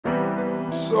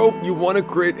So, you want to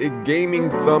create a gaming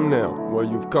thumbnail? Well,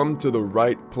 you've come to the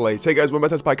right place. Hey guys, welcome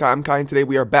back to TutsByKai. I'm Kai, and today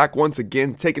we are back once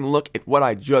again taking a look at what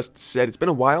I just said. It's been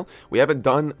a while. We haven't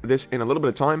done this in a little bit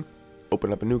of time.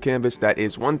 Open up a new canvas that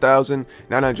is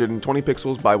 1920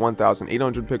 pixels by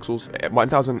 1800 pixels,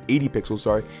 1080 pixels,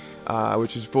 sorry,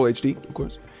 which is full HD, of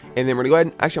course. And then we're gonna go ahead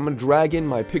and actually I'm gonna drag in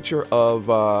my picture of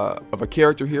a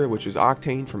character here, which is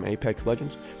Octane from Apex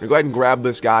Legends. I'm gonna go ahead and grab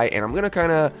this guy, and I'm gonna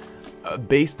kind of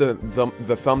base the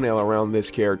thumbnail around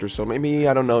this character. So maybe,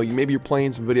 I don't know, maybe you're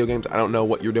playing some video games, I don't know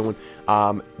what you're doing.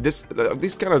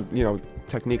 These kind of,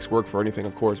 techniques work for anything,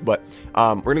 of course, but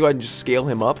we're gonna go ahead and just scale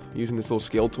him up using this little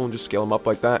scale tool, and just scale him up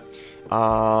like that.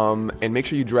 And make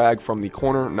sure you drag from the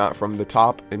corner, not from the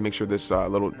top, and make sure this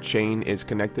little chain is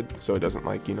connected so it doesn't,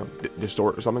 like,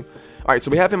 distort or something. Alright,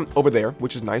 so we have him over there,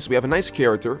 which is nice. We have a nice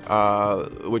character,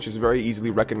 which is very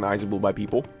easily recognizable by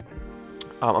people.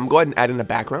 I'm going to go ahead and add in a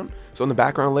background. So in the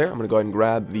background layer, I'm going to go ahead and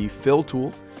grab the fill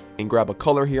tool and grab a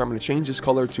color here. I'm going to change this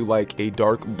color to like a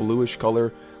dark bluish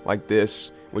color like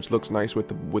this, which looks nice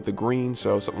with the green.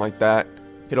 So something like that.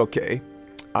 Hit OK.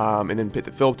 And then hit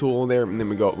the fill tool there, and then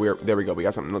there we go. We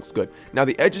got something that looks good. Now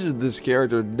the edges of this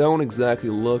character don't exactly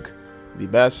look the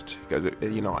best because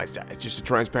it's just a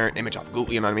transparent image off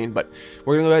Google, you know what I mean? But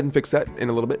we're going to go ahead and fix that in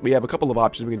a little bit. We have a couple of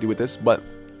options we can do with this, but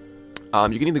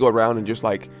you can either go around and just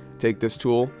like take this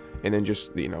tool and then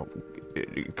just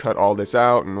cut all this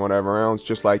out and whatever else,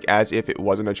 just like as if it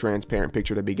wasn't a transparent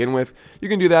picture to begin with. You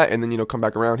can do that, and then come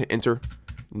back around, hit enter,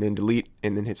 and then delete,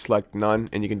 and then hit select none,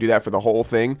 and you can do that for the whole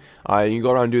thing. You can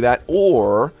go around and do that,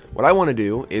 or what I want to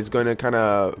do is going to kind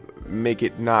of make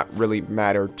it not really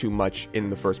matter too much in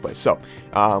the first place. So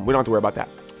we don't have to worry about that.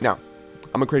 Now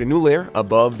I'm gonna create a new layer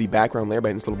above the background layer by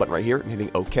hitting this little button right here and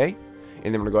hitting OK,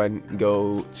 and then we're gonna go ahead and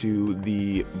go to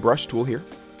the brush tool here,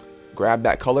 grab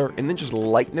that color, and then just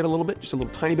lighten it a little bit, just a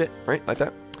little tiny bit, right, like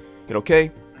that. Hit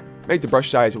OK, make the brush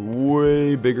size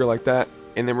way bigger like that,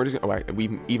 and then we're just gonna,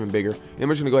 even bigger. And then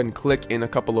we're just gonna go ahead and click in a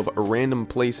couple of random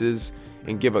places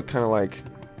and give a kind of like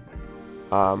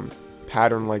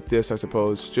pattern like this, I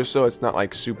suppose, just so it's not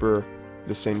like super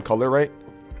the same color, right?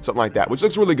 Something like that, which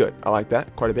looks really good. I like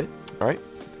that quite a bit. All right,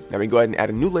 now we can go ahead and add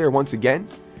a new layer once again,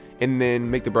 and then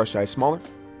make the brush size smaller,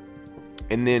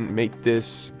 and then make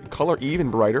this color even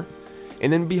brighter.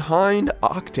 And then behind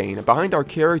Octane, behind our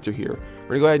character here,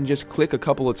 we're gonna go ahead and just click a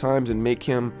couple of times and make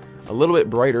him a little bit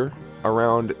brighter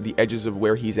around the edges of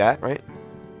where he's at, right?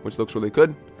 Which looks really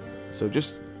good. So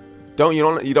just you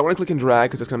don't want to click and drag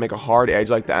because it's gonna make a hard edge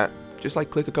like that. Just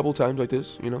like click a couple of times like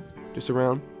this, just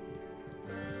around.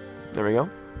 There we go.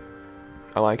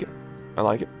 I like it. I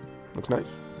like it. Looks nice.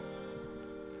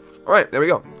 All right, there we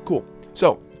go. Cool.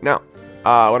 So now,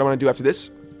 what I want to do after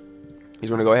this is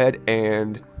we're gonna go ahead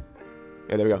and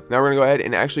there we go. Now we're gonna go ahead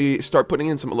and actually start putting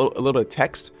in a little bit of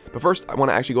text. But first, I want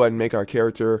to actually go ahead and make our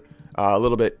character a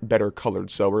little bit better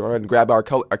colored. So we're going to go ahead and grab our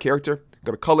character,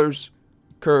 go to colors,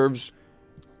 curves,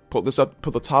 pull this up,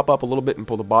 pull the top up a little bit, and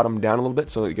pull the bottom down a little bit,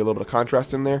 so that you get a little bit of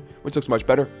contrast in there, which looks much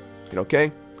better. Hit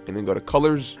OK, and then go to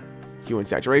colors, hue and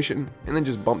saturation, and then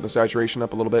just bump the saturation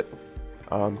up a little bit,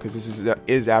 because this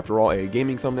is after all a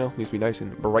gaming thumbnail. It needs to be nice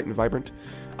and bright and vibrant.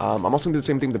 I'm also going to do the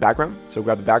same thing with the background. So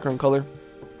grab the background color,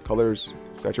 colors,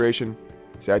 saturation,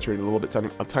 saturate it a little bit,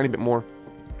 a tiny bit more.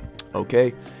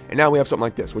 Okay, and now we have something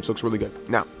like this, which looks really good.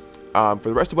 Now, for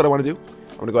the rest of what I want to do,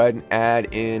 I'm going to go ahead and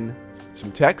add in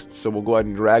some text. So we'll go ahead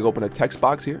and drag open a text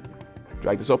box here,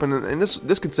 drag this open, and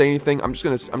this could say anything. I'm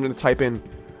gonna type in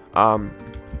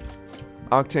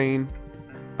Octane.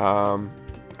 I think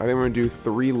we're gonna do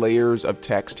 3 layers of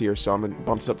text here, so I'm gonna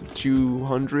bump this up to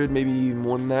 200, maybe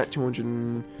more than that,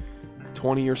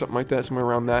 220 or something like that, somewhere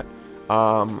around that.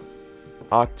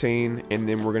 Octane, and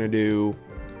then we're gonna do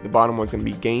the bottom one's gonna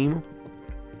be game,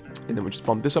 and then we'll just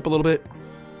bump this up a little bit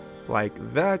like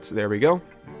that. There we go.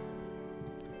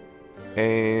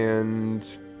 And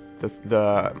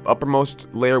the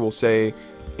uppermost layer will say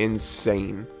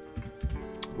insane,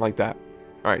 like that.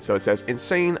 All right, so it says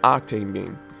insane Octane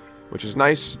game, which is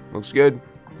nice, looks good,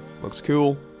 looks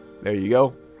cool. There you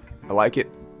go. I like it.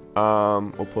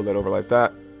 We'll pull that over like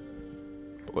that,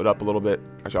 pull it up a little bit.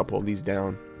 Actually, I'll pull these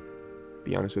down,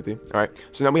 be honest with you. All right,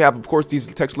 so now we have, of course, these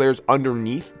text layers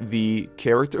underneath the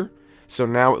character. So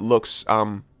now it looks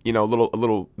a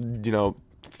little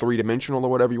three-dimensional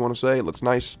or whatever you want to say. It looks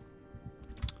nice.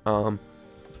 There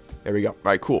we go. All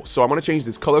right, cool. So I'm going to change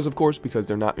these colors, of course, because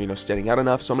they're not, standing out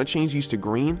enough. So I'm going to change these to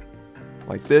green,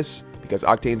 like this, because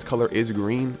Octane's color is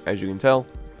green, as you can tell,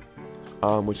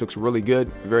 which looks really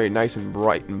good. Very nice and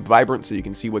bright and vibrant, so you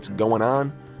can see what's going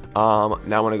on. Now I'm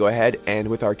going to go ahead and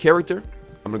with our character,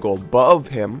 I'm going to go above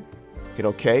him, hit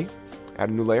OK, add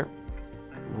a new layer,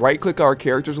 right click our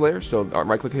characters layer, so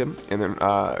right click him, and then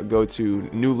go to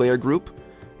new layer group,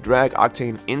 drag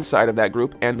Octane inside of that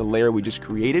group and the layer we just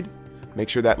created. Make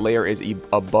sure that layer is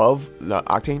above the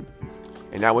Octane.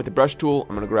 And now with the brush tool,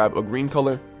 I'm going to grab a green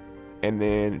color and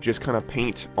then just kind of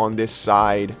paint on this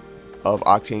side of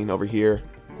Octane over here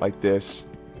like this,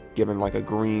 giving like a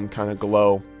green kind of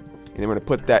glow. And then we're going to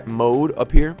put that mode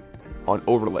up here on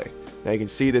overlay. Now you can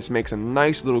see this makes a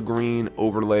nice little green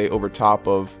overlay over top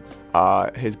of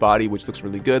his body, which looks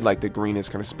really good. Like the green is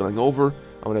kind of spilling over.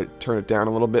 I'm going to turn it down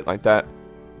a little bit like that.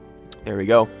 There we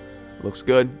go. Looks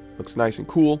good. Looks nice and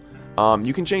cool.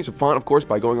 You can change the font, of course,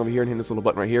 by going over here and hitting this little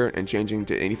button right here and changing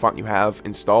to any font you have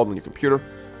installed on your computer.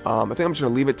 I think I'm just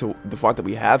going to leave it to the font that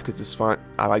we have because this font,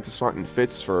 I like this font and it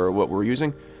fits for what we're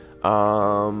using.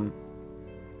 Yeah,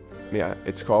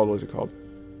 it's called, what is it called?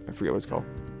 I forget what it's called.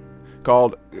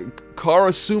 Called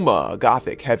Karasuma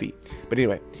Gothic Heavy. But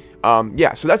anyway,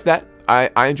 yeah, so that's that.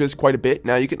 I enjoy this quite a bit.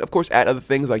 Now you can, of course, add other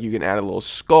things, like you can add a little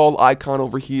skull icon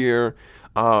over here.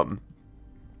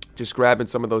 Just grabbing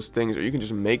some of those things, or you can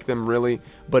just make them really.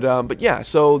 But yeah,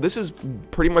 so this is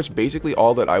pretty much basically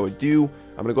all that I would do.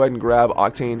 I'm gonna go ahead and grab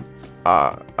Octane,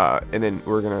 and then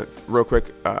we're gonna real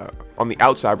quick on the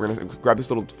outside, we're gonna grab this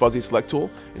little fuzzy select tool,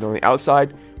 and on the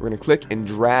outside we're gonna click and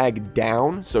drag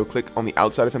down. So click on the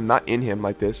outside of him, not in him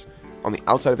like this. On the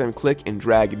outside of him, click and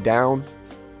drag down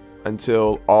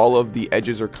until all of the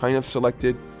edges are kind of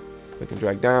selected. Click and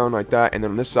drag down like that, and then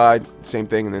on this side, same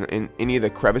thing, and then in any of the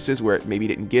crevices where it maybe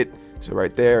didn't get, so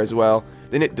right there as well.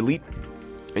 Then hit delete,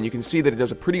 and you can see that it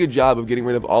does a pretty good job of getting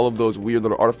rid of all of those weird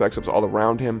little artifacts all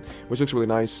around him, which looks really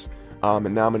nice.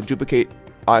 And now I'm going to duplicate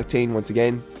Octane once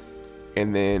again,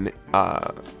 and then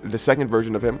the second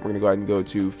version of him, we're going to go ahead and go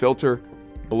to Filter,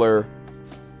 Blur,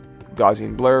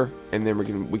 Gaussian Blur, and then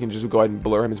we can just go ahead and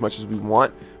blur him as much as we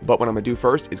want. But what I'm going to do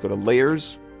first is go to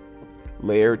Layers,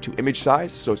 Layer to Image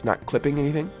Size, so it's not clipping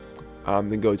anything.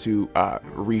 Then go to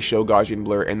Reshow Gaussian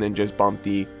Blur, and then just bump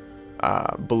the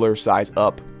blur size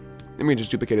up. Then we can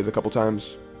just duplicate it a couple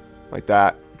times, like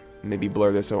that. Maybe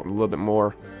blur this out a little bit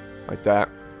more, like that.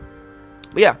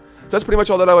 But yeah, so that's pretty much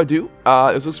all that I would do.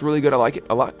 This looks really good. I like it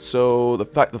a lot. So the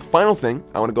final thing,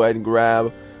 I want to go ahead and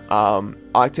grab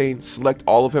Octane, select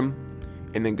all of him,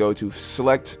 and then go to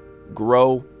Select,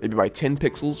 Grow, maybe by 10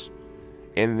 pixels.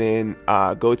 And then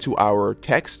go to our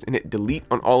text and hit delete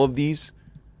on all of these,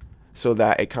 so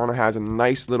that it kind of has a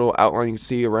nice little outline you can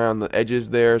see around the edges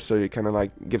there, so it kind of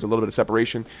like gives a little bit of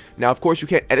separation. Now of course you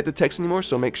can't edit the text anymore,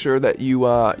 so make sure that you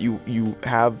you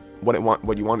have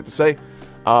what you want it to say.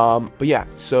 But yeah,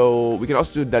 so we can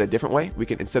also do that a different way. We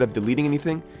can, instead of deleting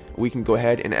anything, we can go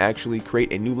ahead and actually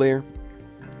create a new layer,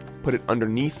 put it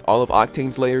underneath all of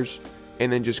Octane's layers,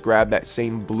 and then just grab that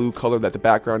same blue color that the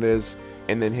background is,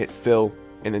 and then hit fill,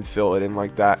 and then fill it in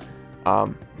like that.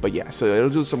 But yeah, so it'll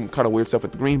do some kind of weird stuff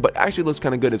with the green, but actually looks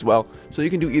kind of good as well. So you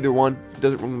can do either one, it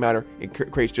doesn't really matter.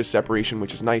 It creates just separation,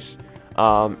 which is nice.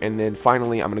 And then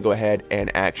finally, I'm gonna go ahead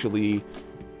and actually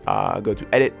go to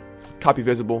Edit, Copy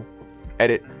Visible,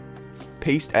 Edit,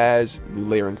 Paste As, New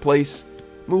Layer in Place,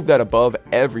 move that above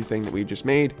everything that we've just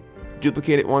made,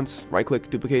 duplicate it once, right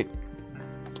click, duplicate.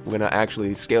 We're gonna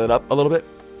actually scale it up a little bit.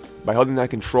 By holding down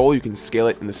Control, you can scale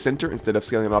it in the center instead of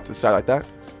scaling it off to the side like that.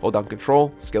 Hold down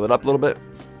Control, scale it up a little bit,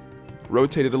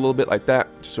 rotate it a little bit like that,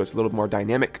 just so it's a little more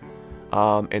dynamic,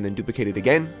 and then duplicate it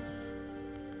again.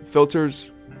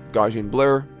 Filters, Gaussian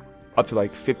Blur, up to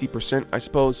like 50%, I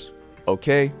suppose.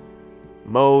 Okay.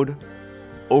 Mode,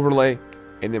 Overlay,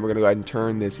 and then we're gonna go ahead and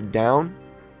turn this down,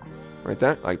 right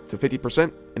there, like to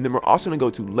 50%. And then we're also gonna go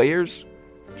to Layers,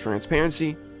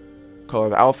 Transparency,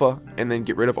 Color to Alpha, and then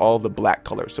get rid of all of the black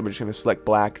colors. So we're just gonna select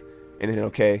black, and then hit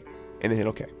OK, and then hit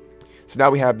OK. So now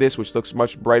we have this, which looks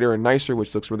much brighter and nicer,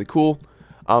 which looks really cool.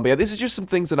 But yeah, this is just some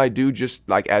things that I do just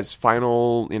like as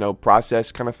final,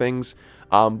 process kind of things.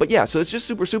 But yeah, so it's just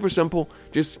super simple.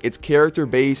 Just it's character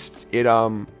based.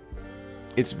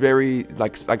 It's very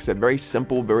like I said, very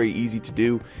simple, very easy to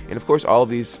do. And of course, all of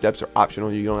these steps are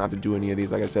optional. You don't have to do any of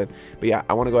these, like I said. But yeah,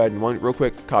 I want to go ahead and real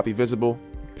quick copy visible,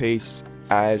 paste,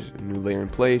 add new layer in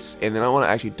place, and then I want to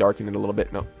actually darken it a little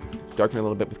bit. No, darken it a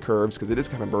little bit with curves because it is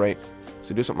kind of bright.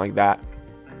 So do something like that.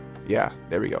 Yeah,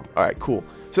 there we go. All right, cool.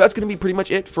 So that's gonna be pretty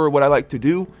much it for what I like to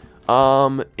do.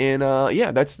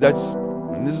 Yeah, this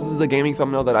is the gaming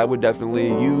thumbnail that I would definitely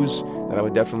use, that I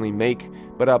would definitely make.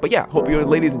 But yeah, hope you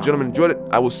ladies and gentlemen enjoyed it.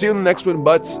 I will see you in the next one,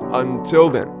 but until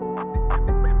then,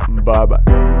 bye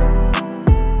bye.